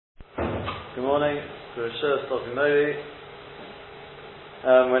Good morning. We're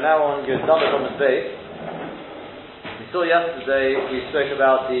now on Yud Dalet on the base. We saw yesterday, we spoke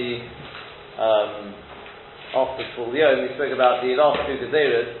about the after Shul Yom, we spoke about the last two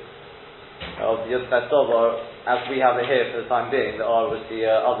Gezeirot of the Yud Tov, as we have it here for the time being. There are with the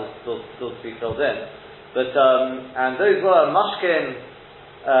others still to be filled in. But and those were mashkin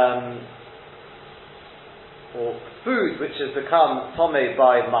or food which has become tomei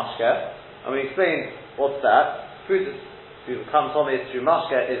by mashke. And we explained what's that. Food that's become tomei through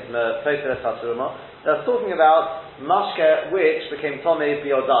mashke is me'poteres hatruma. They're talking about mashke which became tomei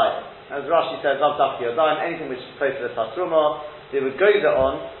b'yodayim. As Rashi says, lav daf b'yodayim, anything which is poteres hatruma, they would go there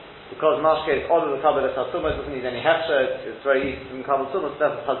on, because mashke is all of the kabbalah hatruma, it doesn't need any hefsher, it's very easy to become hatruma, so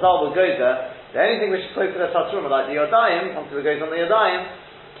therefore Chazal will go there. Anything which is poteres hatruma, like the yodayim, until it goes on the yodayim,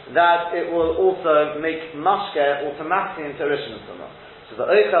 that it will also make mashke automatically into rishon tumah. So the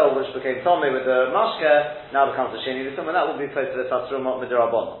oichel which became tomei with the mashke now becomes a sheni tumah, and that will be poteres hatruma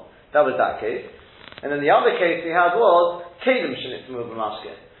midrabanan. That was that case. And then the other case we had was kelim shenit tumah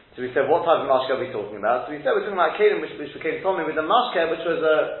b'mashke. So we said, what type of mashke are we talking about? So we said we're talking about kelim which became tomei with the mashke, which was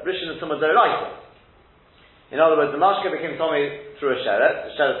a rishon tumah d'oraisa. In other words, the mashke became tomei through a sheret,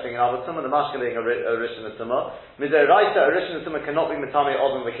 the sheret being an avot tumah, the mashke being a rishon tumah. Midoraisa, a rishon tumah cannot be mitame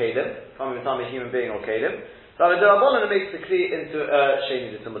odom v'kelim, can't be mitame human being or kelim. So midorabanan it makes the kli into a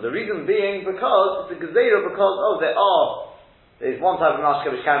sheni tumah. The reason being because it's a gezeira, because there's one type of mashke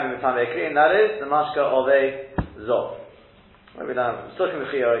which can be mitame a kli, and that is the mashke of a zov. Maybe now I'm talking with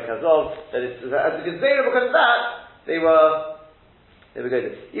Chiyarek Hazov that it's as a gezeira because of that they were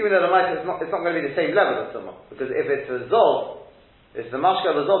good. Even though the mashke it's not going to be the same level of tumah, because if it's a zov, it's the mashke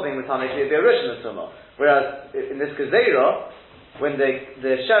of a zov being mitame, it'd be a rishon of tumah. Whereas in this gezeira, when the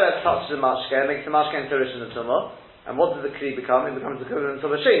sheret touches the mashke, it makes the mashke into a rishon of tumah, and what does the kli become? It becomes the equivalent of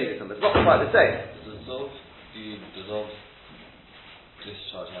a sheni tumah. It's not quite the same. The zov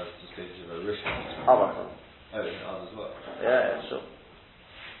discharge has the status of a rishon. Oh, as well. Yeah, sure.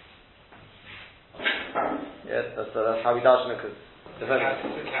 Yeah, that's how we darshan it.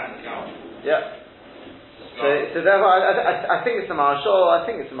 Yeah. So therefore, I think it's the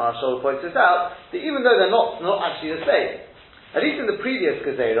Marashal. Who points this out that even though they're not actually the same, at least in the previous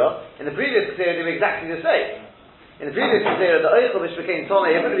Gezerah, they were exactly the same. In the previous Gezerah, the Oichel which became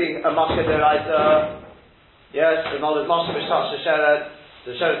Tomei, it would be a Mashke Deraisa. Yes, the knowledge Mashke which touched the Sheret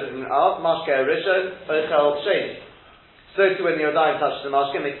is an Av, Mashke Rishon, Oichel Sheni. So too when the Yodayim touches the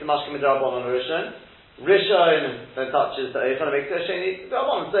Mashke, makes the Mashke Midrabon on a Rishon. Rishon then touches the Oichel and makes it a Sheni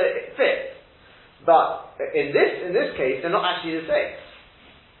Midrabon, so it fits. But in this case, they're not actually the same.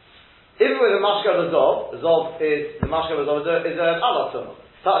 Even with the mashke of the zov is an avat tumah.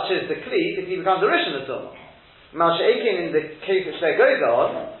 Touches the kli, it becomes a rishon of tumah. Masha'ekin in the case which there goes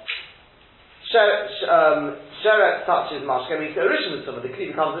on, sheret touches mashke, means a rishon of tumah. The kli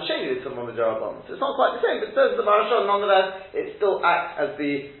becomes a sheni of tumah with Jerabon. So it's not quite the same, but it says the Marashal, nonetheless, it still acts as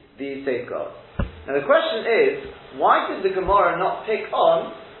the safeguard. Now the question is, why did the Gemara not pick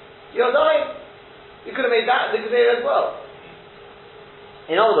on Yodayim? You could have made that the Gezerah as well.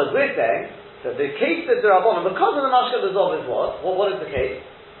 In other words, we're saying that the case that the Rabbanon, because of the mashke of the zov is what is the case?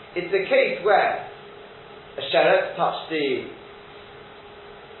 It's the case where a sheret touches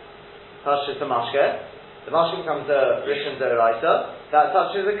the mashke becomes a rishon deraisa, that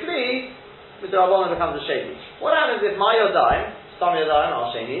touches the kli, the Rabbanon becomes a sheni. What happens if my yodayim, stam yodayim,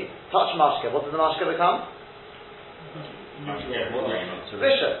 al sheni, touch mashke? What does the mashke become?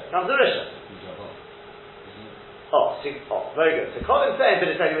 Rishon, becomes a rishon. Very good. So Colin's saying,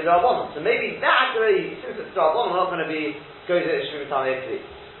 but it's only with Rabbanon. So maybe that already, since it's Rabbanon, we're not going to be goes to Ishmi Mitami Ekli.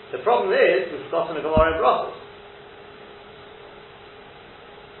 The problem is, we've forgotten the Gemara in Brachos.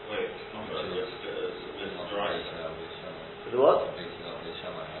 The what?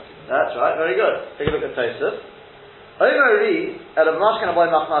 That's right, very good. Take a look at Tosafos. Omer Ri, El Mashken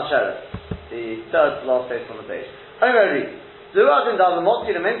Aboy Machmas Sheret. The third last page on the page. Omer Ri. Who else in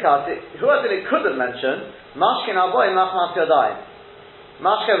it could have mentioned Mashkin Aboy Machmas Yodayim.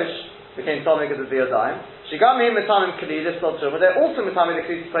 Mashke which became Tomei because of the Yodayim. Shigami Mitamim Kli, this Lord Truma. They're also Mitamim the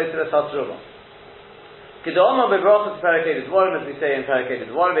Kli to place to the Sal Truma. Kedoma Bebrachot Perikated Dvorim, as we say in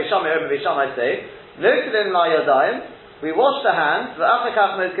Perikated Dvorim, Veisham Yerim Veisham I say, noted in La Yodayim, we wash the hands,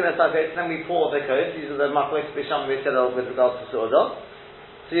 then we pour the coat. These are the Machlokes Veisham we said with regards to Su'odah.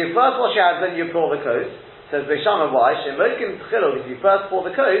 So you first wash your hands, then you pour the coat. Says Beisham why? If you first pour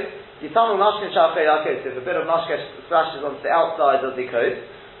the coat, you tell me mashkin shafei yakos. If a bit of mashke splashes onto the outside of the coat,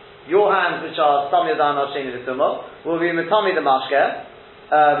 your hands, which are stam yadayim al sheni v'tumah, will be mitami the mashke.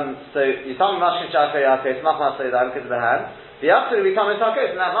 So you tell me mashkin shafei yakos, machmas yadayim because of the hand. The after will be Tamei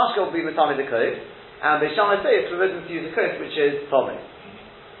Sakos, and that mashke will be Matami the Kos, and Beis Shammai say it's forbidden to use the Kos, which is Tomei.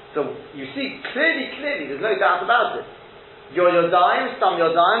 So you see clearly, there's no doubt about it. Your Yodaim, Stam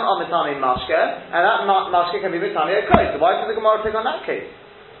Yodaim, are Matami mashke, and that mashke can be Matami a Kos. So why does the Gemara pick on that case?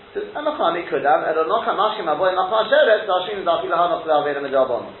 So, it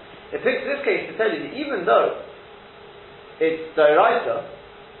picks this case to tell you that even though it's D'oraita,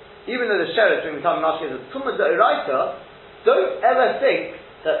 even though the Sheret being Matami Mashke is a Tumah D'oraita, don't ever think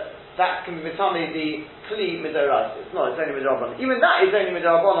that can be Matami the Kli D'oraita. It's not, it's only Midrabanan. Even that is only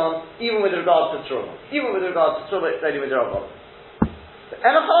Midrabanan, even with regards to Truma. Even with regards to Truma, it's only Midrabanan. So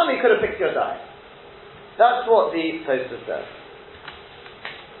Enochanami could have picked your die. That's what the poster says.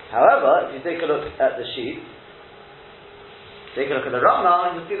 However, if you take a look at the sheet, take a look at the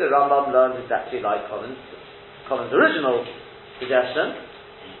Rambam, you'll see the Rambam learns exactly like Colin's original suggestion.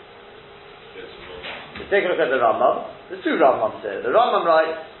 So take a look at the Rambam. There's two Rambams here. The Rambam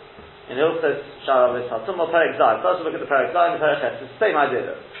writes, and he also says, Sharav Tumah Perek Zayin. First we'll look at the Perek Zayin and the Perek Ches. It's the same idea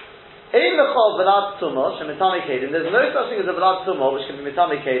though. Ein lechol velad tumah shemitami kedim. There's no such thing as a velad tumah which can be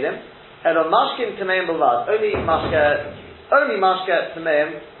mitami kedim. And on mashkim tameim velad. Only mashke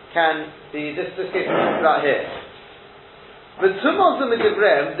tameim can be, this case we're talking about here. The tumah of the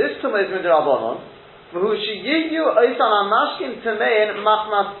midivrem, this tumah is midrabanon, who sheyiyu oisan amashkin tamein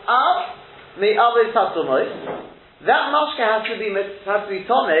machmas av mi avis hatumos. That mashke has to be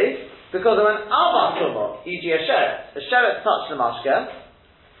tomei because of an avat tumah, e.g. a sheret. A sheret touched the mashke.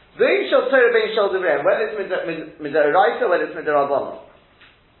 Vein shel Torah, vein shel divrem, whether it's midoraisa, whether it's midrabanon.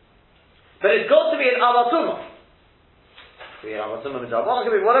 But it's got to be an avat tumah. Could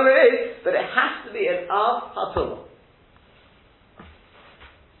be whatever it is, but it has to be an av hatumah.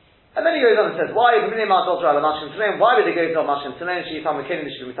 And then he goes on and says, why would they go to Mashkin Tamein? She found Mekadim,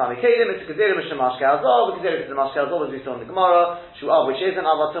 she should be Mitami Kedim. It's a Gezerah Mishra Mashke Azov, the Gezerah is the Mashke Azov, as we saw in the Gemara, Shu'av, which is an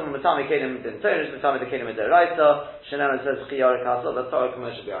av hatumah, Mitami Kedim, then Torah is Mitami the Kedim in Deraisa. Shenem says Chiyarik Azov, that's how a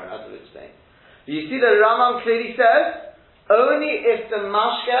commercial Biaran, as we explained. Do you see that Rambam clearly says only if the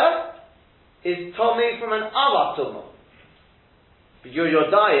mashke is tomei from an av hatumah. But you're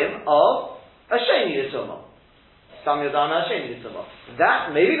Yodaim of a Sheni L'Tumah. Some Yodaim a Sheni L'Tumah.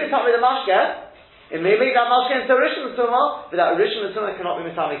 That may be Mitami the Mashke, it may make that Mashke into Rishon L'Tumah, but that Rishon L'Tumah cannot be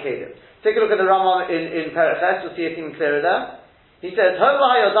Mitami Kedim. Take a look at the Rambam in Perek Ches, you'll see it even clearer there. He says,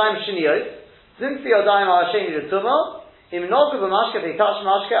 Hova Yodaim Sheniyos, since the Yodaim are Sheni L'Tumah, Im Nogu B'Mashke, they touch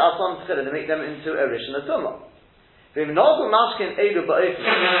Mashke, Ason Tchila, they make them into a Rishon L'Tumah. Im Nogu Mashke Eidu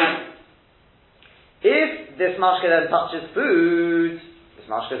Ba'ofen. If this mashke then touches food, this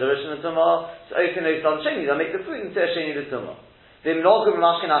mashke is a rishon l'tumah, so open those on sheni, they'll make the food into a sheni l'tumah. V'im nogum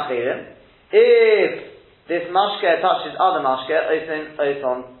mashke nachirim, if this mashke touches other mashke, open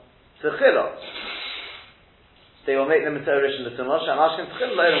t'chila, they will make them into a rishon l'tumah. Shah mashke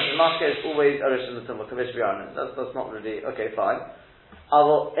t'chila, the mashke is always a rishon l'tumah. Kavish v'yarnin. That's not really okay. Fine.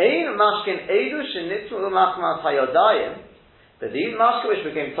 Avol ein mashke eidu shenitzmu l'machmas hayodayim. But these mashke which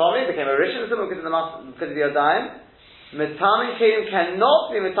became Tomei, became a Rishon L'Tumah because of the Yadayim, Mitami Kedim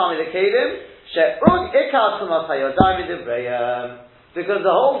cannot be Mitami the Kedim, She'ug Ikar Tumas HaYodayim Midivreyim. Because the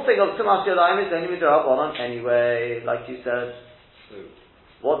whole thing of Tumas Yodayim is only Midrabanan anyway, like you said. So,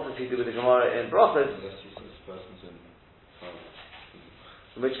 what does he do with the Gemara in Brachos? Unless you said this person's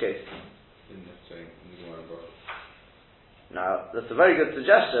in which case? In the Gemara in Brachos. Now, that's a very good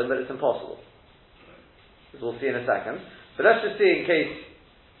suggestion, but it's impossible. As we'll see in a second. But let's just see, in case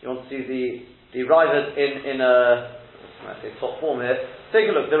you want to see the Ravid in a, I say top form here.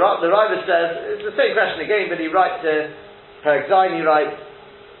 Take a look. The Ravid says, it's the same question again, but he writes Perek Zayin, he writes,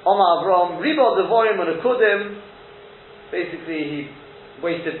 Omar Avram, Ribo Devorim Unakudim. Basically, he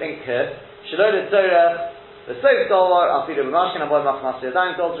wasted ink here. Shalom Torah, the Sof Dolar, Afidu B'Mashkin, Avoy Machmas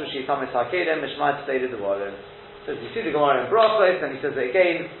Yadayim, Dolzu, Shitamis HaKedim, Mishmai Tzeidu Devorim. So you see the Gemara in Brachos, and he says it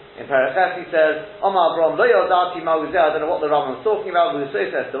again in Perek Ches. He says, Omar Avram lo yodati ma uzeh. I don't know what the Rambam is talking about. With the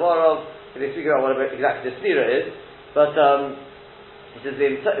Sosas Devorov, if they speak about what exactly the Sira is, but he says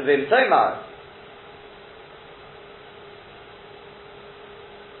Vim Tomar.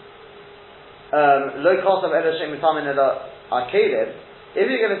 Lo kosav ela shem mitamin ela akedim. If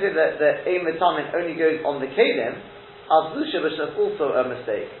you're going to say that the ein mitamin only goes on the kedim, avlusha, which is also a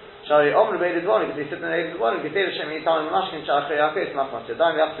mistake. Shari Omri made it one because he said in the one because they were showing time mashkin shachar yakos machmas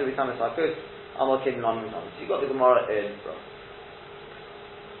yadayim we have to be time yakos amal kedim on mitamin. So you got the Gemara in front.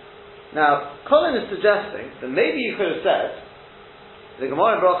 Now, Colin is suggesting that maybe you could have said the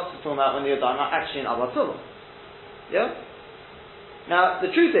Gemara in Brachos is talking about when the yadayim are actually in abatumah. Yeah. Now,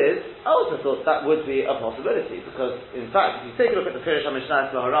 the truth is, I also thought that would be a possibility because, in fact, if you take a look at the Pirish HaMishnah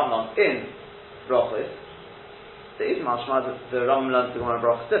to Harambam in Brachos, So even mashma, the Rambam learns the Gemara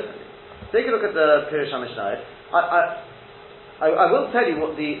Brachos differently. Take a look at the Pirush HaMishnah. I will tell you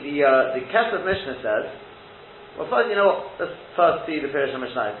what the Kesef Mishnah says. Well, first, you know what? Let's first see the Pirush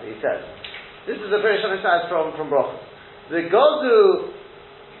HaMishnah. He says, this is the Pirush HaMishnah from Brachos. The Godu.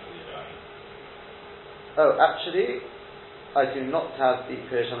 Oh, actually, I do not have the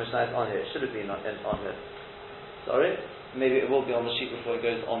Pirush HaMishnah on here. It should have been on here. Sorry. Maybe it will be on the sheet before it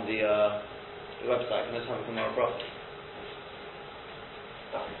goes on the website. And let's have a Gemara Brachos.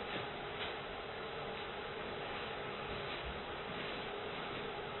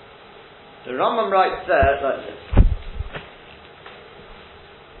 The Rambam writes there like this.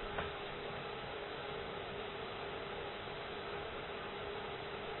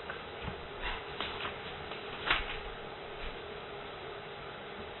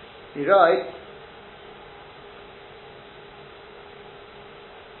 He writes,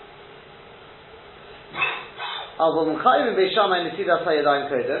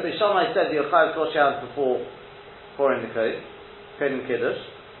 Beishamai said you're chayav to wash your hands before pouring the code, Kodim Kiddush.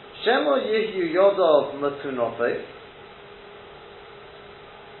 Shemo Yihyu Yodov Matunofe.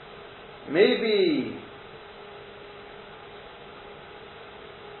 Maybe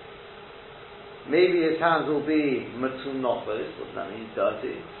his hands will be Matunofos. What does that mean?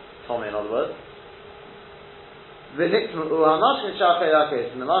 Dirty. Tommy, in other words. V'nikmu u'hamashkin shachei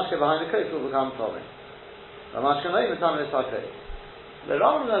lakes, and the mashke behind the coat will become Tommy. The mashke no even Tommy is like the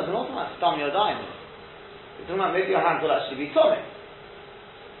Rambam is not talking about Stam Yodayim. It's talking about maybe your hands will actually be Tommy.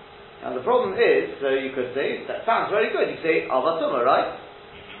 Now the problem is, so you could say, that sounds very good, you say Avatuma, right?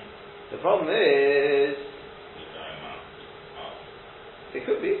 The problem is, it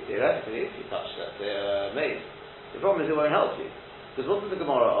could be, theoretically, if you touch that, maze. The problem is it won't help you. Because what does the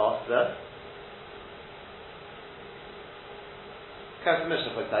Gemara ask there? Kesef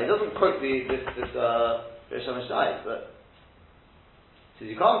Mishnah, for example, he doesn't quote this Pirush HaMishnah, but says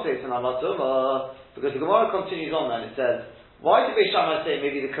you can't say it's an Avatuma, because the Gemara continues on and it says, why did Beishamai say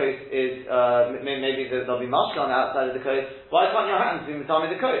maybe the coat is, maybe there'll be mashke on the outside of the coat? Why can't your hands be mitami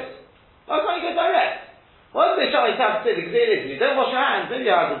the coat? Why can't you go direct? Why does Beishamai have to say the gzir is, if you don't wash your hands, maybe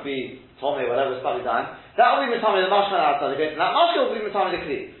your hands will be tomei, whatever, slightly down. That will be mitami the mashke on the outside of the coat, and that mashke will be mitami the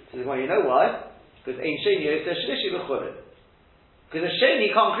kli. So well, you know why? Because ein sheni is a shlishi b'chulin. Because a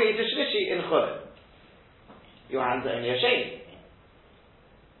sheni can't create a shlishi in chulin. Your hands are only a sheni.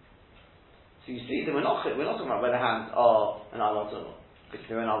 So you see that we're not talking about where the hands are an avatuma. Because if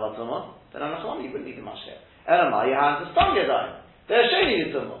they're an avatuma, then you wouldn't need the mashke. Elamai, your hands are stam yadayim. They're sheni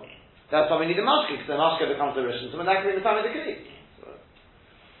yituma. That's why we need the mashke, because the mashke becomes a rishon. So when that can be the time of the kli.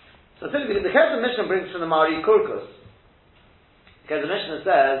 So typically, the Kesef Mishnah brings from the Mari Kurkus. The Kesef Mishnah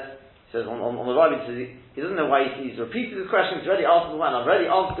says on the right, he doesn't know why he's repeated his question. He's already answered the one. I've already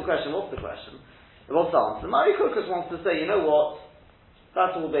answered the question. What's the question? What's the answer? The Mari Kurkus wants to say, you know what?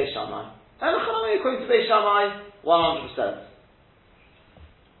 That's all Beishamai. And according to Beishamai, 100%.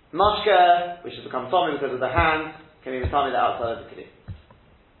 Mashke, which has become Tommy because of the hand, can be Tommy the outside of the kli.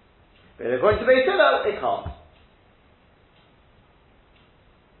 But according to Beis Hillel, it can't.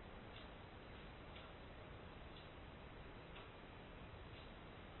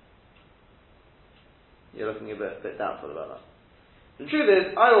 You're looking a bit doubtful about that. The truth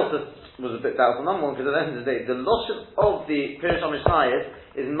is, I also was a bit doubtful, number one, because at the end of the day, the lotion of the Pirush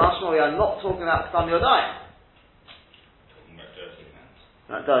HaMishnah is much more, we are not talking about Stam Yodayim. Talking about dirty hands.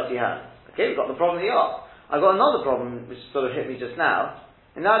 Right, dirty hands. Okay, we've got the problem he asked. I've got another problem, which sort of hit me just now,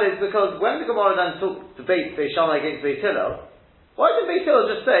 and that is because when the Gemara then took debate Beis Shammai against Beis Hillel, why didn't Beis Hillel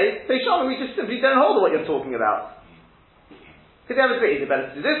just say, Beis Shammai, we just simply don't hold what you're talking about? Because they have a debate, is it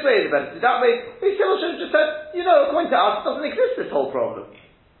better to do this way, is it better to do that way? Beis Hillel should have just said, according to us, it doesn't exist, this whole problem.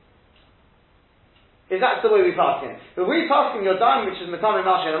 Is that the way we're passing? But we're passing your dime, which is Matami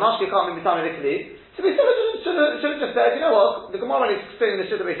Mashke, and the Mashke can't be Matami Likli. So Beis Hillel should have just said, the Gemara when he's explaining this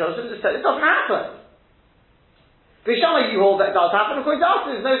to the Beis Hillel should have just said, it doesn't happen. Beis Shammai, you hold that it does happen, according to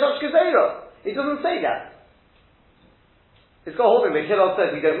us, there's no such gezerah. It doesn't say that. It's got a whole thing. Beis Hillel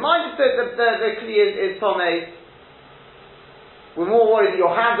says, we don't mind if the Kli is Tomei. We're more worried that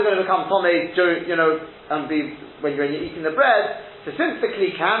your hands are going to become Tomei and be when you're eating the bread. So since the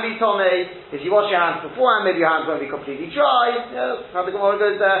Kli can be Tomei, if you wash your hands beforehand, maybe your hands won't be completely dry. How the Gemara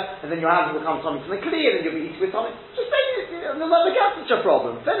goes there, and then your hands will become Tomei from the Kli, and then you'll be eating with Tomei. Just say it, no matter that's such a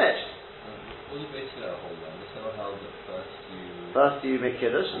problem. Finished. What does Beis Hillel hold then? Beis Hillel held that first you make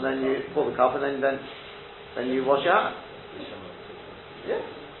Kiddush, and then you pour the cup, and then you wash your hands. Yeah.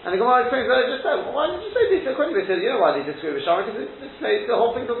 And the Gemara explains that I just said, why did you say this? According to Beis Hillel, you know why they disagree with Shammai? Because the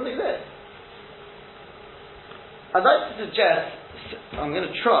whole thing doesn't exist. I'd like to suggest, I'm going to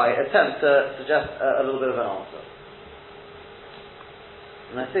attempt to suggest a little bit of an answer.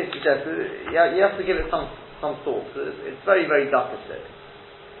 And I say suggest, you have to give it some thought. It's very, very duckistic.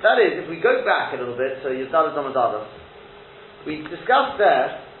 That is, if we go back a little bit to Yodala Domadala, we discussed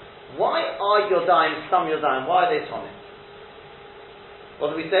there, why are Yodayim, some Yodayim, why are they Tommy?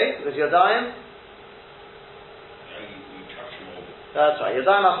 What did we say? Because Yodayim? You touch them all. That's right,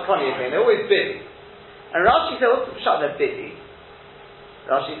 Yodayim Asakoni again, they're always busy. And Rashi said, what's the pshat? They're busy.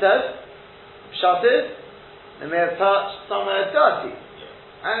 Rashi says, pshat is, they may have touched somewhere dirty.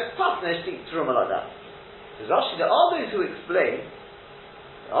 Yeah. And it's tough to eat truma like that. So Rashi, there are those who explain,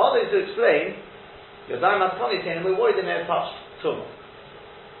 Yodayim Asakoni saying, we're worried they may have touched truma.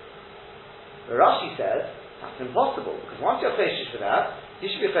 But Rashi says, that's impossible, because once you're facious for that, you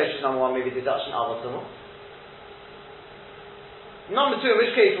should be facious number one, maybe deduction Alva truma. Number two, in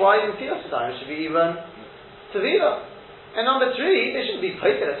which case, why even Tiyas Yodayim? It should be even Tavila. And number three, they shouldn't be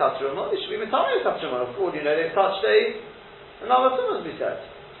Peitel Esat Truma, they should be Mitamei Esat Truma. Of course, they've touched another Truma, as we said.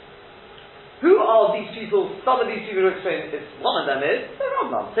 Who are these people? Some of these people who explain it's one of them is the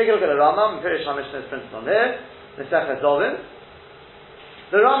Rambam. Take a look at the Rambam, Pirish HaMishnah's principle on here, Mesechet Dovim.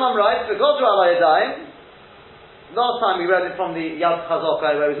 The Rambam writes, V'godru ala Yadayim. Last time we read it from the Yad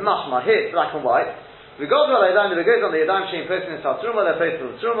Chazaka, where it was mashma, here it's black and white. V'godru ala Yadayim, it goes on the Yadayim Shein Person in Truma, they're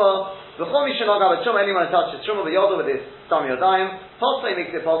faithful to Truma. V'chol mi shenog ala Truma, anyone who touches Truma, the Yodah with his Stam Yadayim, Posle makes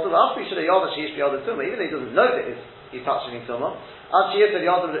it possible, after he should have Yodah, she is Yodah Truma, even though he doesn't know that he's touching Truma. As she is, the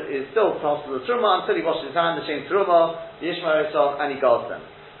Yodah is still possible to Truma until he washes his hand, the Shein Truma, the Yishmael Yisrael, and he guards them.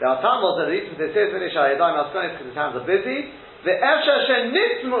 The Atam was the reason they say finish Yadayim Askonis because his hands are busy. The Esha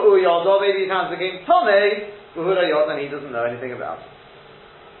Shenitzmu Yodah, maybe his hands became Tomei, V'hura Yodah, and he doesn't know anything about it.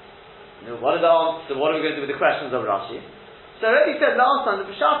 Now, what are the answers? What are we going to do with the questions of Rashi? So I already said last time, the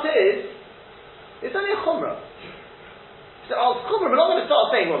Peshat is, it's only a Chumrah. So, Chumrah, we're not going to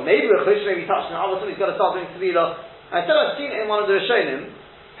start saying, well, maybe we're Chush, maybe touching an Avos, he's got to start doing Tevila. I said I've seen it in one of the Rishonim.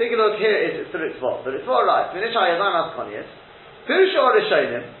 Take a look here, it's the Ritzvot. The Ritzvot writes, V'nish HaYadayim Askonius, Pirush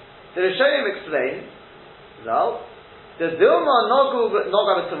Rishonim, the Rishonim explain, well, the Dilma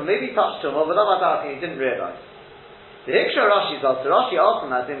Nogav maybe touched Tumah, but not he didn't realise. The Hiksha Rashi asked, Rashi asked him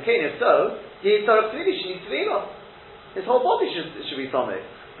that, if so, he thought she needs Tevila. His whole body should be from it.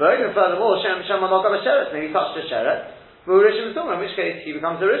 But even furthermore, Shem Nogav Sheret, maybe he touched the Sheret, V'urishim Tumah, in which case he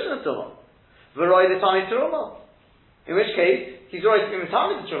becomes a Rishon Tumah. V'roi the Tami Teruma. In which case, he's already been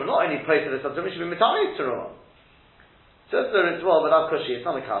Mitami Teruma, not only place of the Tumah, he should be Mitami Teruma. So it's the Ritzvah, but Kushi, it's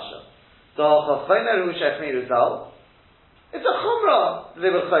not a Kasha. So, Chachomer Hu Shechmi Rizal, it's a Chumrah that they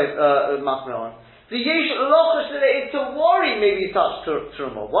were Machmeh on. The Yesh Lochash that it's to worry maybe he touched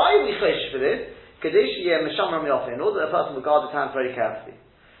Teruma. Why are we Chesh for this? Kadesh Yeh Meshamram Yofi, in order that a person will guard his hands very carefully.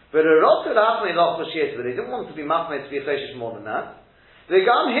 But a Rotu L'Achmei Lochash Yeh, but they didn't want to be Machmeh to be a Chesh more than that. They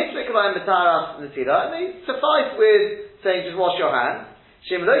gam hitzvik about metaras netira, and they suffice with saying just wash your hands.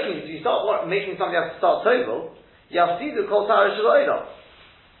 Shem loking, if you start making something have to start tovel, yafsidu kol tara shaloida.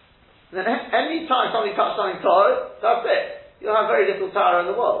 Then any time somebody touches something tara, that's it. You'll have very little tara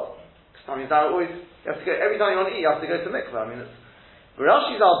in the world. Something tara always you have to go every time you want to eat, you have to go to mikvah. I mean, it's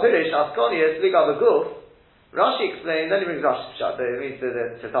Rashi's al pirish askonius ligav aguf. Rashi explained. Then he brings Rashi pshat. It means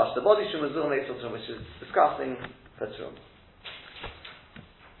to touch the body shum azul meitzotum, which is disgusting. Petrum.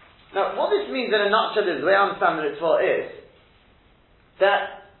 Now, what this means in a nutshell is, the way I understand the Ritzvah is,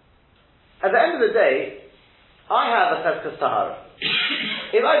 that at the end of the day, I have a Cheskes Tahara.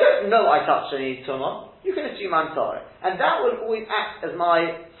 If I don't know I touched any Tumah, you can assume I'm sorry. And that will always act as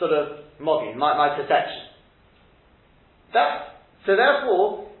my sort of mogging, my protection. So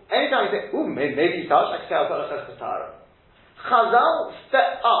therefore, anytime you say, ooh, maybe you touched, I can say I've got a Cheskes Tahara. Chazal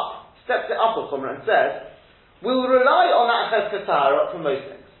steps it up a Chumrah and says, we'll rely on that Cheskes Tahara for most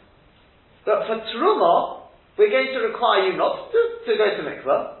things. But for Teruma, we're going to require you not to go to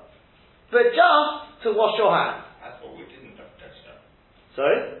mikvah, but just to wash your hands. I thought we didn't have touched that.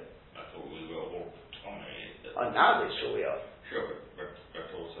 Sorry? I thought we were all Tomei. Oh, now we're sure we are. Sure, but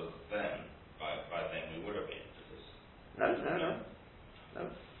also then, by then we would have been. No.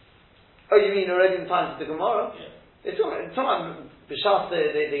 Oh, you mean already in time to the Gemara? Yeah. It's talking B'shas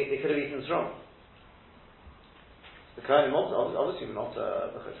they could have eaten strong. The Kohanim obviously not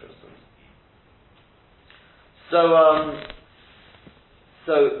the Cheshire. So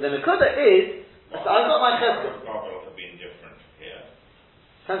the Nakuda is, I've got my Cheskes. Probably have been different here.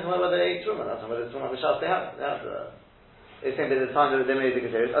 Depends on whether they ate Truma, that's whether it's Truma B'shas they have it's saying by the time that they made the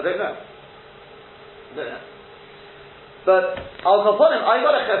Gezeres, I don't know. But, I'll call upon him, I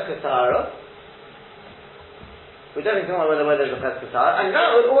got a Cheskes Tahara, we don't think whether there's a Cheskes Tahara, and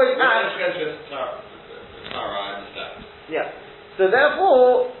that would always add. Cheskes Tahara, I understand. Yeah. So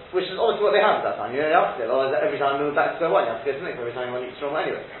therefore, which is obviously what they have at that time. You have to go, otherwise every time you move back to square one, you have to go to mikveh every time you want to eat strong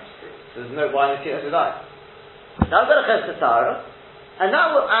anyway. So there's no why in the tea to die. Now I've got a ches kasara, and that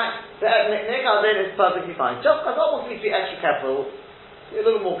will act, the Nekal is perfectly fine. Just as I want you to be extra careful, be a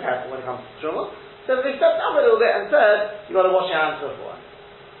little more careful when it comes to truma. So they stepped up a little bit and said, you've got to wash your hands before.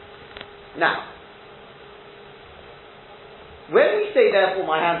 Now, when we say therefore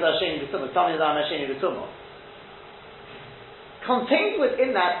my hands are sheni b'tumah, tell me that I'm sheni b'tumah, contained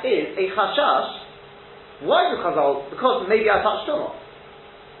within that is a chashash. Why because maybe I touched tumah.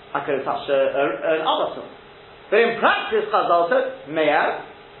 I could have touched an other tumah. But in practice, Chazal said, may have,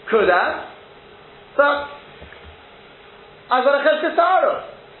 could have, but I've got a ches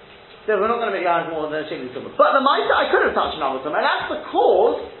kasara. So we're not going to make your hands more than a sheni b'tumah. But the Maisa, I could have touched an other tumah, and that's the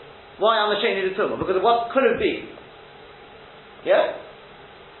cause why I'm a sheni b'tumah, because of what could have been. Yeah?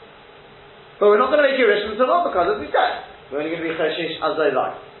 But we're not going to make you rishon tumah because, as we said, we're only going to be cheshish as they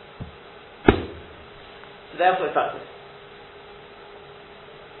like. So therefore it's like this.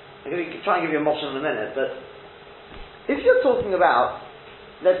 I'm going to try and give you a motion in a minute, but if you're talking about,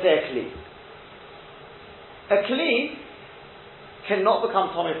 let's say a kli cannot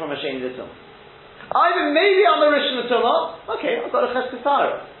become tomei from a sheni l'tumah. Either maybe I'm a rishon l'tumah, okay, I've got a ches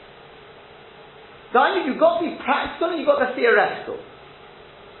kasara. Then you've got the practical and you've got the theoretical.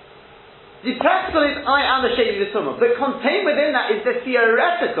 The practical is I am a sheni l'tumah, but contained within that is the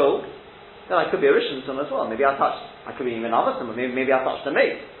theoretical. Then I could be a rishon l'tumah as well. Maybe I could be even other tumah. Maybe I touched the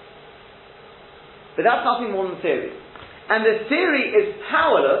mate. But that's nothing more than theory. And the theory is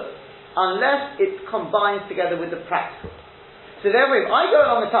powerless unless it combines together with the practical. So therefore, if I go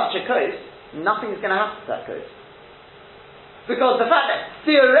along and touch a coast, nothing is going to happen to that coast. Because the fact that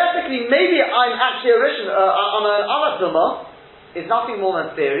theoretically maybe I'm actually a rishon on an alatuma is nothing more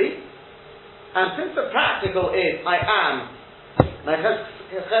than theory. And since the practical is I am, my ches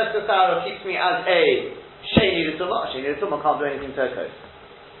kasara keeps me as a sheni l'tumah. Sheni l'tumah can't do anything to a coast.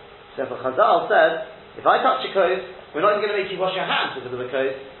 So if Chazal says, if I touch a coast, we're not even going to make you wash your hands because of the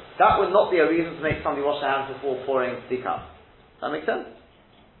coast. That would not be a reason to make somebody wash their hands before pouring the cup. Does that make sense?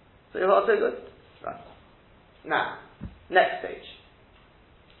 So you're so good? Right. Now, next stage.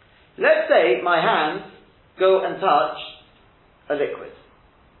 Let's say my hands go and touch a liquid.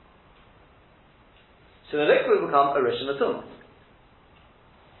 So the liquid will become a rishon l'tumah.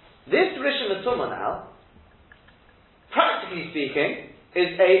 This rishon l'tumah now, practically speaking,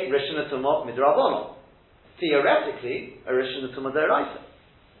 is a rishon l'tumah midrabanan. Theoretically, a rishon l'tumah d'oraisa.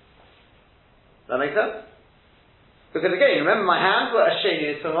 Does that make sense? Because again, remember my hands were a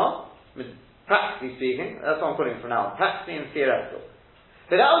sheni l'tumah, practically speaking, that's what I'm calling it from now on, practically and theoretical.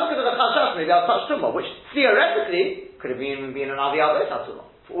 But that was because of the chashash, maybe I'll touch tumah, which theoretically could have been an avi al tumah,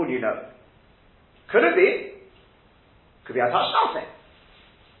 for all you know. Could have been. Could be I touched nothing.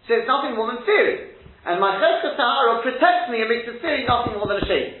 So it's nothing more than theory. And my ches kasara protects me and makes the theory nothing more than a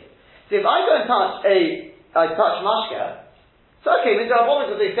shame. So if I go and touch mashke, so okay, midrabanan,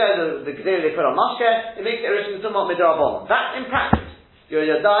 because they said the gezeira they put on mashke, it makes it a rishon l'tumah midrabanan. That's in practice. Your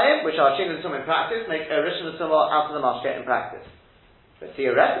yadayim, which are sheni l'tumah in practice, make a rishon l'tumah out of the mashke in practice. But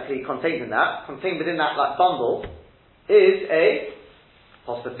theoretically, contained within that like bundle, is a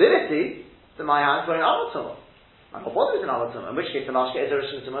possibility that my hands were in other tumah. My whole body is in other tumah, in which case the mashke is a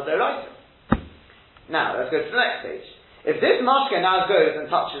rishon l'tumah d'oraisa. Now, let's go to the next stage. If this mashke now goes and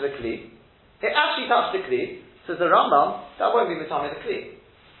touches a kli, it actually touched the kli, says the Rambam, that won't be mitame the kli.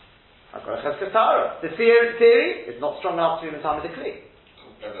 I've got a ches kasara. The theory is not strong enough to be mitame the kli.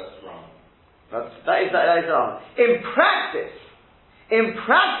 That's wrong. That is the Rambam. In practice,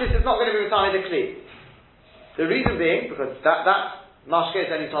 it's not going to be mitame the kli. The reason being, because that mashke is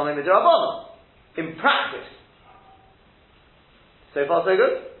only tame midrabanan. In practice. So far so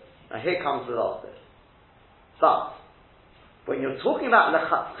good? Now here comes the last bit. But, when you're talking about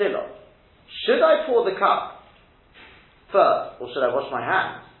lechatchila, should I pour the cup first, or should I wash my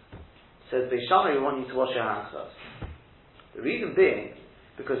hands? Says Beishamai, we want you to wash your hands first. The reason being,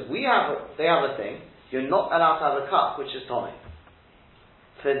 because they have a thing, you're not allowed to have a cup which is tomei.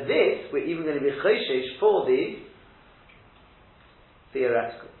 For this, we're even going to be choshesh for the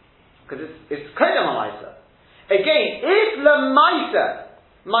theoretical. Because it's kedem ha'maisa. Again, if l'maisa,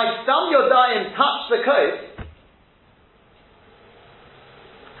 my stam yodayim touch the coast,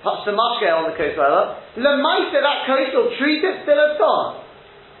 touch the mashke on the coast rather, l'maisa, that coast will treat it still as gone.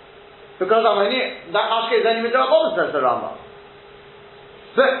 Because that mashke is only midrabanan, says the Rambam.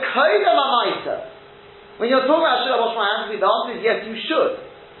 But kedem ha'maisa, when you're talking about should I wash my hands, the answer is yes, you should.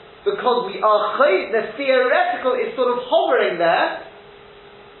 Because the theoretical is sort of hovering there,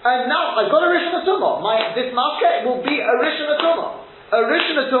 and now I've got a rishon l'tumah. This mashke will be a rishon l'tumah. a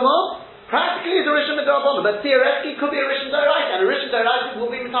rishon tumah practically is a rishon midrabanan, but theoretically could be a rishon d'oraisa, and a rishon d'oraisa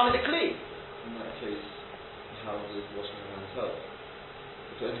will be mitamid the kli. In that case, how does washing your hands help?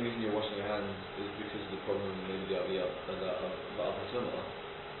 If the only reason you're washing your hands is because of the problem maybe the upper tumah,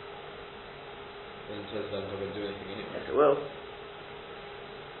 then it says that I'm not going to do anything anyway. Yes, it will.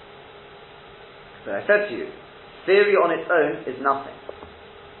 So I said to you, theory on its own is nothing.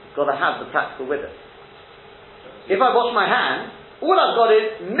 You've got to have the practical with it. If I wash my hands, all I've got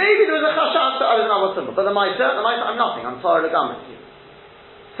is, maybe there was a chashash that I was not what's but the Maisa, I'm nothing, I'm Torah Legamah.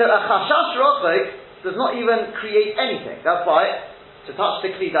 So a chashash rochik does not even create anything. That's why, to touch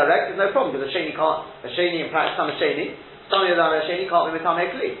the kli direct is no problem, because a sheni in practice, some a sheni can't be mitamei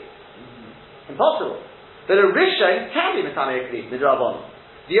kli. Impossible. But a rishon can be mitamei kli, midrabanan.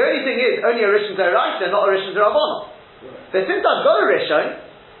 The only thing is, only a rishon d'oraisa, not a rishon d'rabanan. But since I've got a rishon,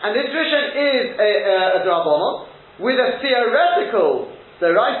 and this rishon is a d'rabanan, with a theoretical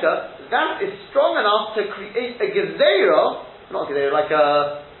d'oraisa, that is strong enough to create a gezeira, not a gezeira, like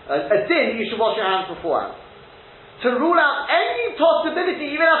a din, you should wash your hands beforehand. To rule out any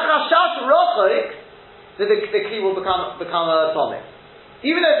possibility, even a chashash rochik, that the kli will become a tonic.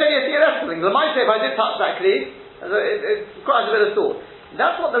 Even though it's only a theoretical thing, the might say if I did touch that kli, it requires a bit of thought.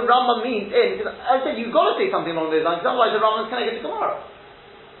 That's what the Rambam means in, because I said you've got to say something along those lines, otherwise the Rambam's going to get to tomorrow.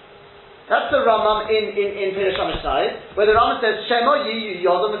 That's the Rambam in Pirush HaMishnah, where the Rambam says, Shema yi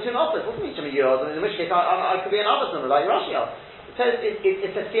yodam and tunofis. What do you mean Shema yi yodam? In which case I could be an other son, like Rashi. It says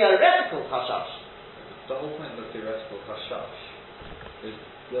it's a theoretical chashash. The whole point of the theoretical chashash is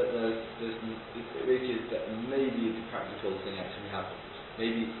that that maybe the practical thing actually happens.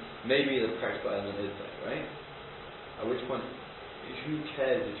 Maybe the practical element is there, right? At which point, who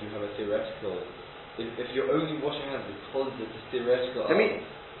cares if you have a theoretical? If you're only washing hands because it's a theoretical.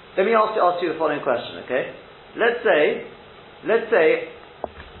 Let me ask you the following question, okay? Let's say,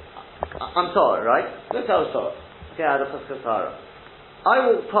 I'm Torah, right? Let's say I was Torah. Okay, I had a Cheskatara.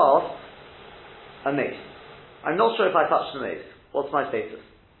 I walk past a mace. I'm not sure if I touched the mace. What's my status?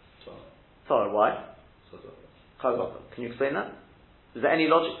 Torah, why? Chazaka. Can you explain that? Is there any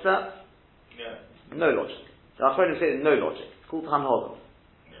logic to that? Yeah. No logic. The Achronim say no logic. It's called Hanhoga.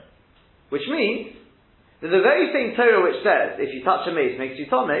 Yeah. Which means that the very same Torah which says if you touch a mace makes you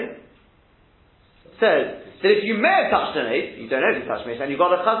Tomei, says that if you may have touched a mace, you don't know if you touched a mace, and you've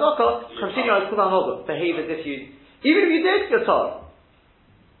got a chazaka, continue as Kul HaNhoga. Behave as if you, even if you did, you're Torah.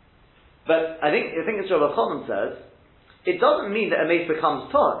 But I think it's what Rabbi Chonam says, it doesn't mean that a mace becomes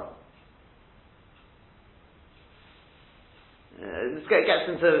Torah. This gets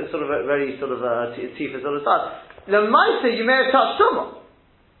into sort of a very sort of a tifa sort of stuff. The Maisa, you may have touched someone.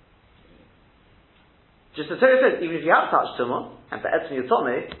 Just the Torah says, even if you have touched tumah, and for etzim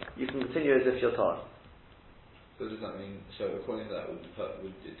yotome, you can continue as if you're Torah. So does that mean, so according to that, would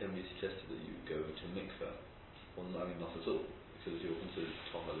it then be suggested that you go to mikveh? Or not at all, because you're considered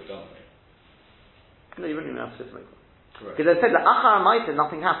Torah Legamah? No, you wouldn't even have to go to mikveh. Correct. Because they said that achar ma'ita,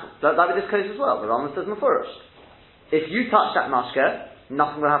 nothing happens. That with this case as well. The Rambam says mefurish. If you touch that mashke,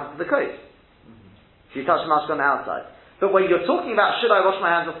 nothing will happen to the case. If you touch the mashke on the outside. But when you're talking about should I wash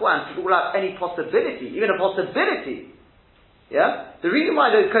my hands beforehand to rule out any possibility, even a possibility, yeah? The reason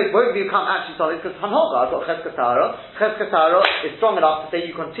why those coats won't become actually solid is because Hanhoga, I've got Cheskatara. Cheskatara is strong enough to say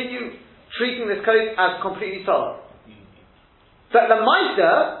you continue treating this coat as completely solid. But the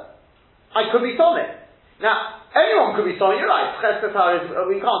Meister, I could be solid. Now, anyone could be solid, you're right. Cheskatara is,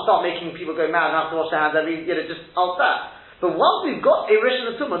 we can't start making people go mad and have to wash their hands every, just alt that. But once we've got a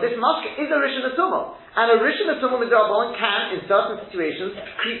Rishon Tumah, this mashke is a Rishon Tumah. And a Rishon Tumah midrabanan can, in certain situations,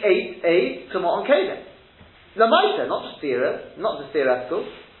 create a Tumah on Kedem. The Maisa, not just theoretical,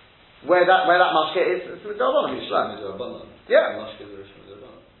 where that mashke is midrabanan. Yeah.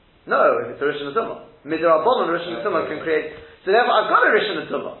 No, if it's a Rishon Tumah. Midrabanan, a Rishon Tumah can create. So therefore, I've got a Rishon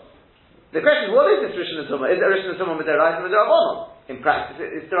Tumah. The question is, what is this Rishon Tumah? Is it a Rishon Tumah midrabanan or midrabanan? In practice,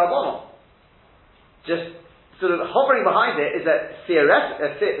 it's midrabanan. Just sort of hovering behind it is a theoretical,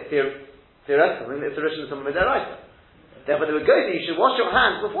 it's a Rishon Tumah Midaraisa. Therefore, they would go that you should wash your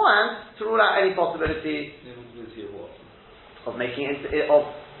hands beforehand to rule out any possibility of making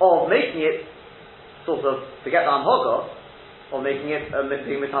it sort of forget the Hanhoga, or making it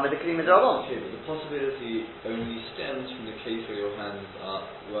being Mitame the Kli Midrabon. Okay, but the possibility only stems from the case where your hands are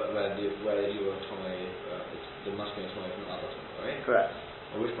where you are the masculine Tomei from the other Tomei, right? Correct.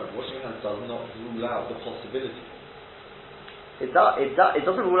 At which point, washing your hands does not rule out the possibility. It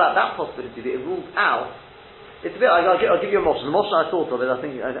doesn't rule out that possibility, but it rules out. It's a bit. I'll give you a motion. The motion I thought of it.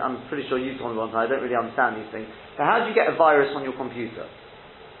 I'm pretty sure you told me one time. I don't really understand these things. So how do you get a virus on your computer?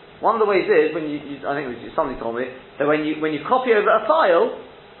 One of the ways is when I think somebody told me that when you copy over a file,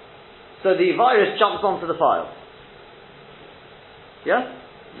 so the virus jumps onto the file. Yeah,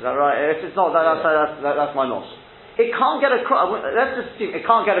 is that right? If it's not that's my notion. It can't get across. Let's just assume it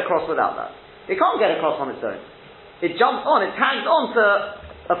can't get across without that. It can't get across on its own. It jumps on. It tags onto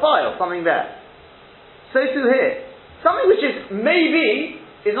a file, something there. So too here, something which is maybe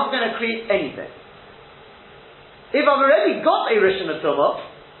is not going to create anything. If I've already got a Rishon Tumah,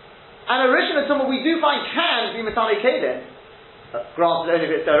 and a Rishon Tumah we do find can be Matali Kedin, granted only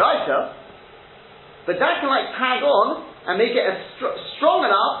if it's Doraita, but that can tag on and make it strong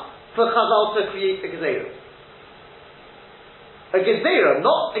enough for Chazal to create a Gezerah. A Gezerah,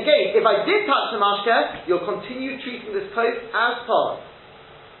 not, again, if I did touch the Mashke, you'll continue treating this coat as part.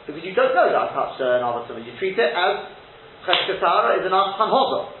 Because you don't know that I touched another Tumah. You treat it as Cheshkatara is an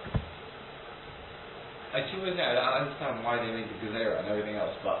Hanhoza. I understand why they made the Gezerah and everything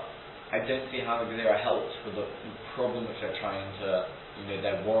else, but I don't see how the Gezerah helps for the problem which they're trying to,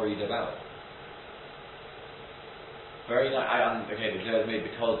 they're worried about. The Gezerah is made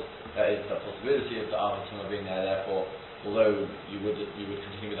because there is the possibility of the Tumah being there, therefore, although you would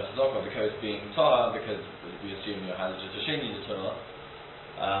continue with the Chazaka of the coast being Tahar, because we assume your hand is just a Sheni the Tumah.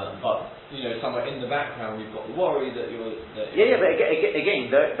 But somewhere in the background we've got the worry that you're. But again,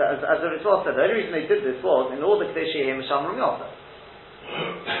 as the Ritva said, the only reason they did this was in order to say Shehim Shamrim Yota.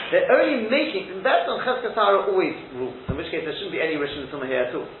 They're only making that's on Cheskasara always rules, in which case there shouldn't be any Rishon Tumah here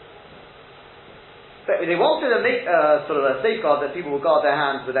at all. But they wanted to make sort of a safeguard that people will guard their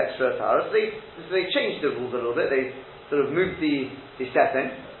hands with extra Tahara, so they changed the rules a little bit. They sort of moved the setting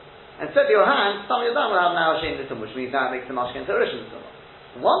and said to your hand, some of your down will have now Shehim Tumah, which means now it makes the Mashke into a Rishon Tumah.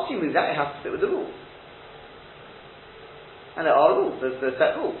 Once you move that, it has to fit with the rules. And there are rules, there's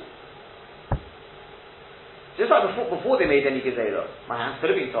set rules. Just like before they made any Gezerah, my hands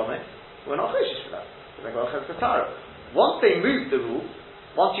could have been Tomei, we're not choshish for that. They got a Cheskatara. Once they moved the rules,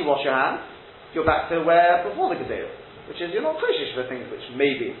 once you wash your hands, you're back to where before the Gezerah, which is you're not choshish for things which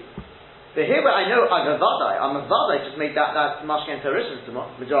may be. But here where I know I'm a Vadai just made that Mashke and Terishim to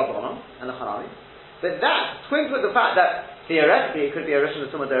Midrabanon and the Chanami. But that, twinned with the fact that theoretically it could be a Rishon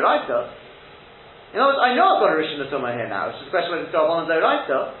Tumah D'Oraita. In other words, I know I've got a Rishon Tumah here now. It's just a question whether it's D'Orabanan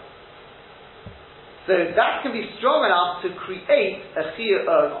D'Oraita. So that can be strong enough to create a chiyuv,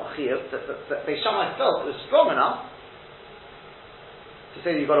 that Beis Shammai felt was strong enough to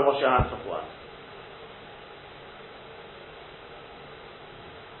say that you've got to wash your hands beforehand.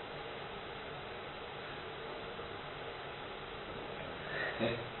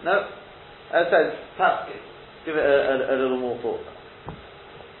 No? As I said, perhaps give it a little more thought.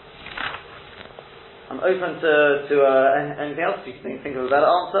 I'm open to anything else. If you think of a better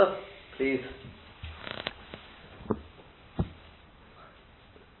answer, please.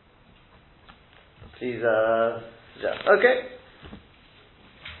 Suggest. Okay.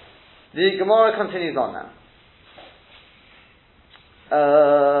 The Gemara continues on now.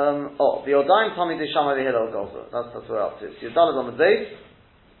 The Yodaim Tommy de Shammai the Hillel Golza. That's what we're up to. So Yodaim is on the base.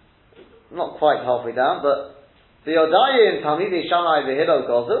 Not quite halfway down, but the Yodayim Talmidei Shammai v'Hillel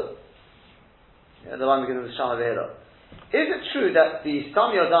Gozer. The line begins with Shammai v'Hillel. Is it true that the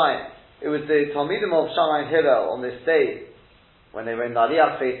Stam Yodayim, it was the Talmidim of Shammai and Hillel on this day, when they were in the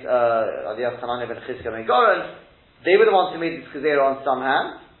Aliyah Chananya ben Chizkiah ben Goren, they were the ones who made this Gezerah on some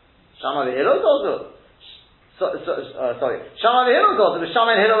hand? Shammai v'Hillel Gozer. Shammai v'Hillel Gozer, but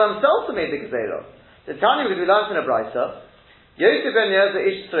Shammai and Hillel themselves who made the Gezerah. The Tanya, because we learned in a Brisa, Yosef ben Yezer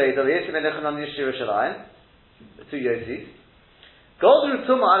Ish Tzreida, Yosef ben Yechanan Yish Yerushalayim, the two Yosis, Godru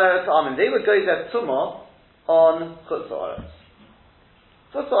Tumah al Eretz Amin, they would go to Tumah on Chutz Ha'aretz.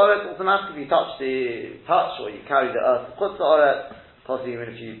 Chutz Ha'aretz, automatically you touch or you carry the earth to Chutz Ha'aretz, possibly even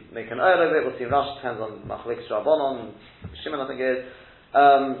if you make an oil of it, we'll see in Rashi, depends on Machlekes Rabbanon, Shimon I think it is,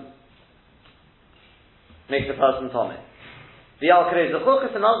 makes the person Tomei. The Al-Karez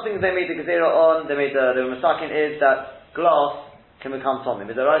L'chukas, another thing they made the Gezerah on, they were Masakin is that glass can become Tomei.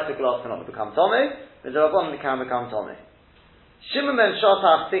 Midoraita glass cannot become Tomei. Midorabanan can become Tomei. Shimon ben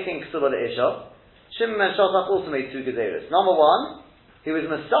Shatach thinking Ksuba Le'isha. Shimon ben Shatach also made two Gezerahs. Number one, he was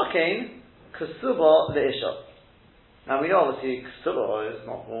Masakin Ksuba Le'isha. Now we know obviously Ksuba is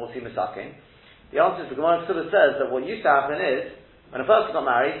not obviously Masakin. The answer is the Gemara Ksuba says that what used to happen is when a person got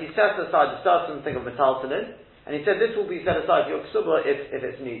married, he set aside a certain thing of metaltalin, and he said this will be set aside for your Ksuba if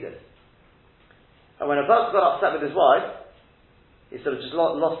it's needed. And when a person got upset with his wife, he sort of just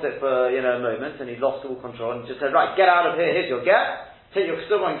lost it for a moment, and he lost all control, and just said, right, get out of here, here's your get, take your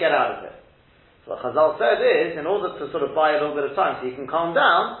ksuba and get out of here. So what Chazal said is, in order to sort of buy a little bit of time so he can calm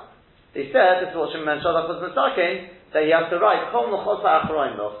down, they said, this is what Shimon ben Shatach was mistaken, that he has to write, Kol Nochos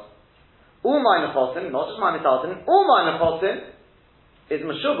HaAchroim Noch. all minor chosin, not just minor talton, all minor chosin is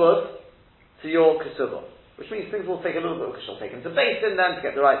meshubot to your kesubah. Which means things will take a little bit, because she'll take him to basin then to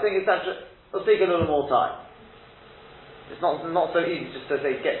get the right thing, etc. It'll take a little more time. It's not so easy just to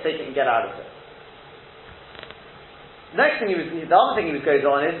say, take it and get out of it. Next thing the other thing he was goes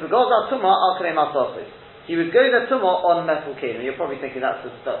on is, he would go there tumah on metal kelim. You're probably thinking that's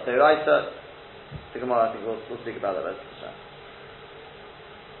the right. The Gemara, I think we'll speak about that later.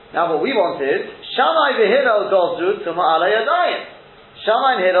 Now what we want is, Shammai v'Hillel gozru tumah ala yadayim.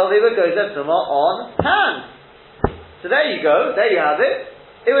 Shammai and Hillel, they would go there tumah on hands. So there you go, there you have it.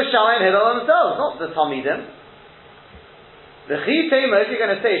 It was Shammai and Hillel themselves, not the Talmidim. The Chitema, if you're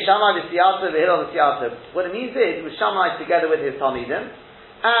going to say Shammai v'Siyasa, Hillel v'Siyasa, what it means is, it was Shammai together with his Talmidim,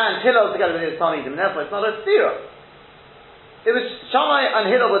 and Hillel together with his Talmidim, and therefore it's not a Sira. It was Shammai and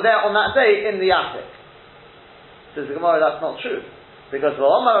Hillel were there on that day in the attic. Says the Gemara, that's not true. Because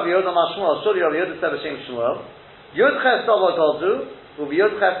V'omar Rav Yehuda Mashmuel, surely Rav Yehuda said B'Shem Shmuel, Yud Ches Tova Gozu, U'Bi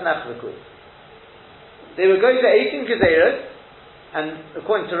Yud Ches Nechleku. They were going to 18 Gezeirot, and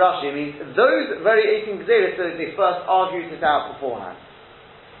according to Rashi, it means those very 18 Gezeirot, so they first argued it out beforehand.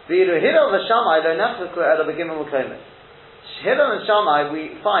 Hillel and Shammai, Hillel and Shammai,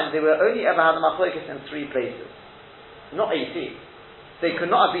 we find they were only ever had a machlokes in 3 places, not 18. They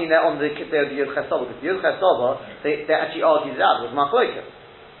could not have been there on the Yud Ches Tova, because Yud Ches Tova, they actually argued it out, it was machlokes.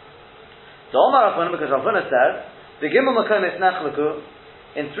 So Omar Rav Huna, because Rav Huna said, the Gimel Makomis Nechleku,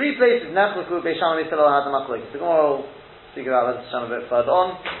 in 3 places Nechleku Beis Shammai Hillel had the machlokes. The Gemara will figure out a bit further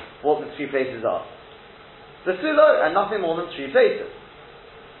on what the 3 places are. The Sulo, and nothing more than 3 places.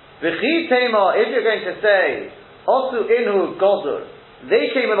 V'chi Tema, if you're going to say, Osu Inhu Godur, they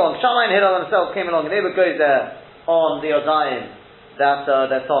came along, Shammai and Hillel themselves came along, and they would go there on the Odayim, that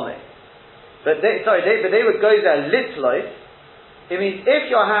their Tomei. But they would go there litlois. It means if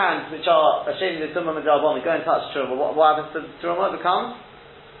your hands, which are ashamed of the Tumah Medarabon, go and touch Truma, what happens to Truma? It becomes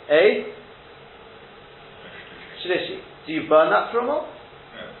a Shlishi. Do you burn that Truma?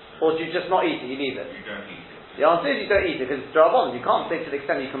 Yes. Or do you just not eat it? You leave it? You don't eat it. The answer is you don't eat it because it's Darabon. You can't say to the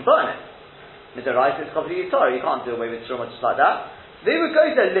extent you can burn it. Midaraisa is completely Torah. You can't do away with Truma just like that. They would go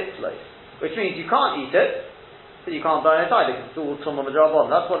there litlois, which means you can't eat it, but you can't burn it either because it's all Truma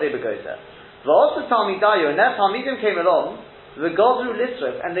Medarabon. That's what they would go there. But also Talmidayo, and their Talmidim came along, the Godru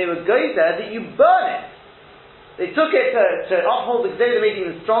Lisrif, and they would go there that you burn it. They took it to uphold the Gzeda, made it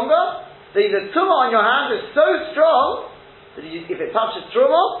even stronger. The Tumah on your hand is so strong that if it touches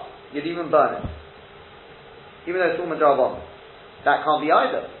Truma, you'd even burn it. Even though it's all Madrabon. That can't be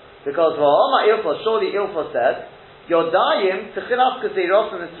either. Because surely Ilfa said, Yodayim Techilas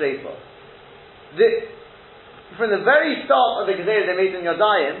Keseiros and Esreifa. From the very start of the Gezerah they made in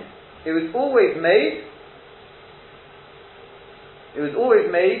Yodayim, it was always made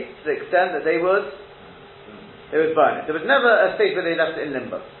to the extent that they would burn it. There was never a state where they left it in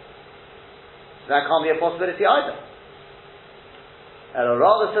limbo. That can't be a possibility either. And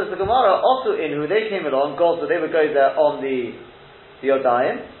rather says the Gemara, also in who they came along, God, so they would go there on the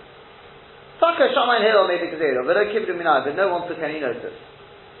Yodayim. Taka Shammai and Hillel made the Gezerah, but no one took any notice.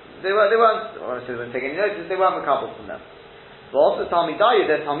 They weren't, I want to say they didn't take any notice, they weren't makabel from them. But also Talmidayu,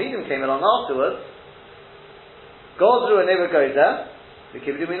 their Talmidim came along afterwards, Godru and they would go there, the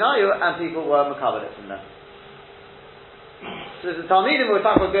Kibdu Minayu, and people were makabel from them. So the Talmidim were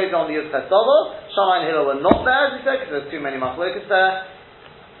talking about goes on the Yud Ches Tova. Shammai and Hillel were not there, as we said, because there's too many machlokes there.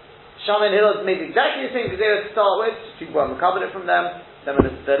 Shammai and Hillel made exactly the same Gezerah to start with, people were makabel from them. Then when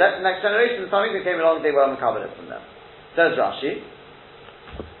the next generation, the Talmidim came along, they were makabel from them. Says Rashi.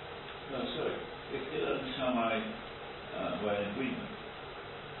 No, sorry. If Hillel and Shammai were in agreement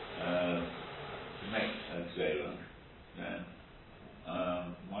to make a Gezerah, then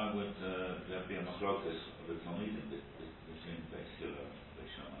why would there be a machlokas of the Talmidim between Beis Hillel and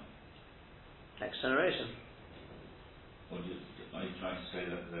Beis Shammai? Next generation. Or are you trying to say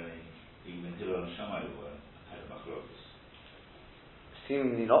that even Hillel and Shammai had a machlokas?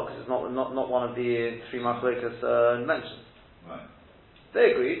 Seemingly not, because it's not one of the 3 machlokas mentioned. Right.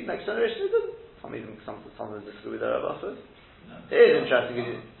 They agreed. Next generation didn't. Some disagree with their Rabbah. No. It is interesting.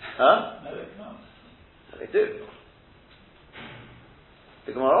 No, they can't. They do.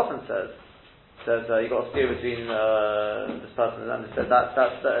 The Gemara often says you got to steer between this person and it said that's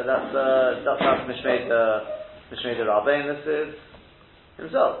Mishmei the Rabbi, and this is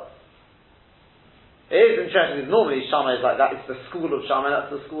himself. It is interesting because normally Shammai is like that. It's the school of Shammai.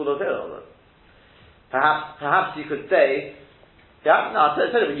 That's the school of Hillel. Perhaps you could say, I'll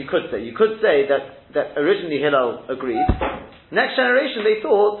tell you what you could say. You could say that originally Hillel agreed. Next generation they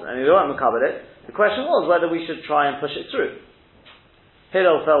thought, and they weren't makabel it. The question was whether we should try and push it through.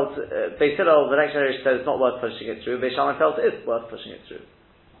 Hillel felt, Beis Hillel, the next generation said it's not worth pushing it through. Beis Shammai felt it is worth pushing it through.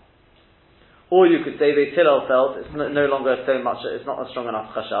 Or you could say Beis Hillel felt it's no longer so much, it's not a strong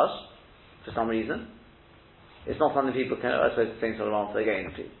enough chashash, for some reason. It's not something people can, I suppose the same sort of answer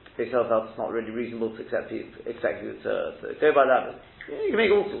again. Beis Hillel felt it's not really reasonable to expect you to go by that. But you can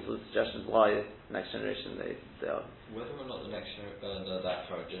make all sorts of suggestions why next generation they are. Whether or not the next that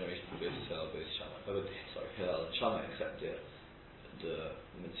current generation will Beis Hillel, Beis Shammai, Hillel and Shammai accept it, the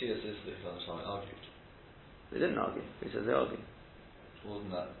Matthias is the Hillel and Shammai argued. They didn't argue. Who says they argued?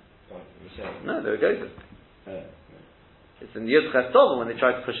 Wasn't that point you were saying? No, they were Gozer. It's in Yud Ches Tov when they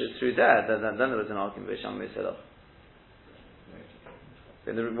tried to push it through there. Then there was an argument with Shammai Beis Hillel.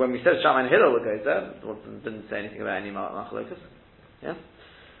 When we said Shammai and Hillel were Gozer, didn't say anything about any machlokas. Yeah.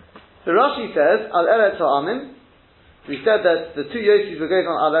 So Rashi says Al Eret Ha'amim. We said that the two Yosis were going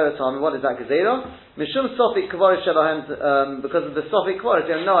on Al Eret Ha'amim. What is that Gezerah? Mishum Sofik Kvaris Shelahem. Because of the Sofik Kvaris,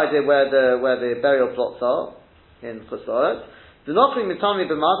 they have no idea where the burial plots are in Chutz La'aretz. The Nofri Mitami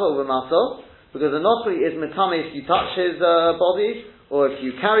b'Maga or b'Maso, because the Nofri is Mitami if you touch his body or if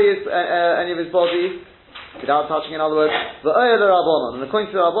you carry any of his body without touching. In other words, the Oyel Rabbanon, and according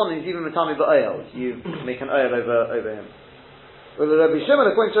to the Rabbanon, he's even Mitami b'Oyel. You make an Oyel over him. Well, Rabbi Shimon,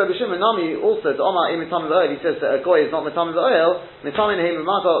 according to Rabbi Shimon, Nami also, to Omar Mitami b'Oyel, he says that a goy is not Mitami b'Oyel, Mitami nehem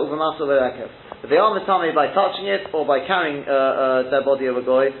b'Maga or b'Maso v'Rekev. But they are Mitami by touching it or by carrying their body of a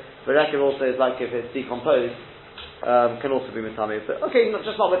goy. V'Rekev also is like if it's decomposed. Can also be mitami, but okay,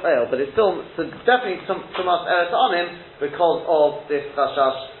 just not with ale, but it's still definitely from us Eretz Ha'amim because of this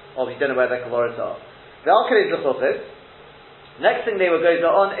chashash of you don't know where their kavaros are. The Al-Khalid L'Chofet. Next thing they were going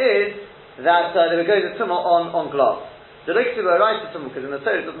on is that they were going to tumah on glass. The Liksu were right to tumah because in the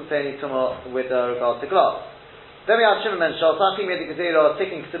Torah it doesn't say any tumah with regard to glass. Then we have Shimon ben Shaltaki made the Gezerah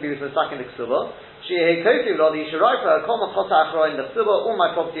taking ksubi with Masak in the ksuba. She hey kotiv lo the Yisharayfa kol machota achra in the ksuba. All my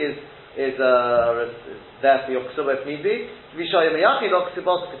property is there for your ksuba if need be. To be sure, miyachid or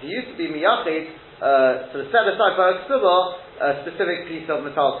ksubos, because he used to be miyachid, to set aside for a ksuba a specific piece of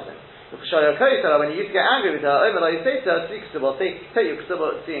metal to him. When he used to get angry with her, you say to her, take your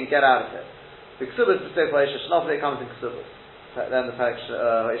ksuba and get out of it. The ksuba is specific for Isha Shnofel, it comes in ksubas. Then the Perek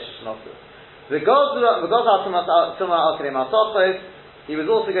Isha Shnofel. The gods are Tumah al-Kedim al-Sochos. He was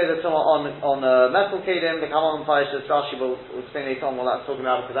also going to Tumah on metal kedim. The Kamon Parashas Rashi will explain later on what that's talking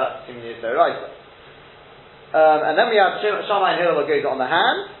about because that's seemingly so right. And then we have Shammai and Hillel that goes on the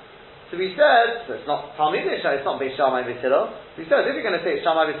hand. So we said, so it's not Talmud Isha, it's not Beis Shammai and Beis Hillel. We said, if you're going to take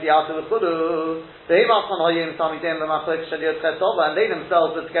Shammai B'Siyata L'Chudu, the Himachon Hoyim Talmidim B'Machlek Shadiyot Chesova, and they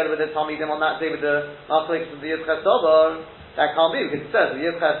themselves were together with the Talmidim on that day with the Machlek Shadiyot Chesova. That can't be because it says the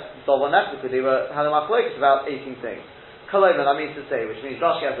Yod Chesova Nefeku, they had a Machlek about 18 things. Koloma, that means to say, which means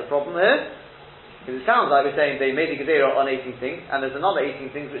Rashi has a problem here. Because it sounds like we're saying they made the Gezerah on 18 things, and there's another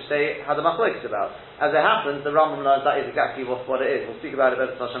 18 things which they had a machlokes about. As it happens, the Rambam learns that is exactly what it is. We'll speak about it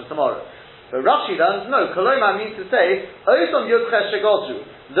better tomorrow. But Rashi learns, no, Koloma means to say, Osom Yud Ches Shegodru.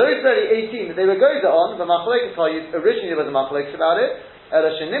 Those very 18 that they were gozer on, the machlokes originally there was a machlokes about it,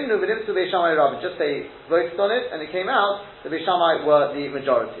 just they voted on it, and it came out that the Beis Shammai were the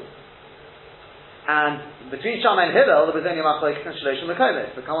majority. And between Shammai and Hillel, there was only a machlokes and Shlosh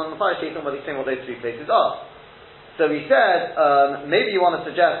Mekonos. The Kamon Mepharshim talking about explaining what those three places are. So we said, maybe you want to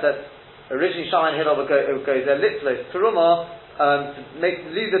suggest that originally Shammai and Hillel would go there litlos teruma, to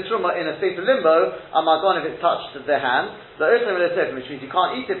leave the teruma in a state of limbo, amagon if it touched their hand. The Osam which means you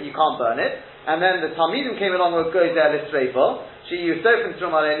can't eat it, but you can't burn it. And then the Talmidim came along with go there lisreifa. She used soap and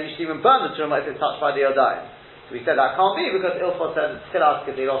teruma, and you should even burn the teruma if it's touched by the Yodayim. We said that can't be because Ilfot said it's Chilas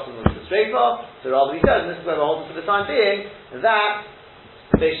because they lost them with the Sreifa. So rather we said, and this is where we're holding for the time being, that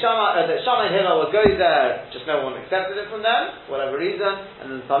Shammai and Hillel would go there, just no one accepted it from them, for whatever reason, and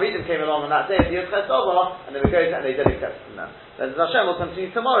then the Talmidim came along on that day of the Yom Chesova, and they would go there and they did accept it from them. Then Hashem will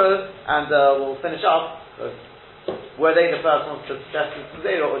continue tomorrow, and we'll finish up. Were they the first ones to suggest it to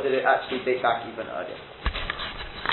Zera, or did it actually date back even earlier?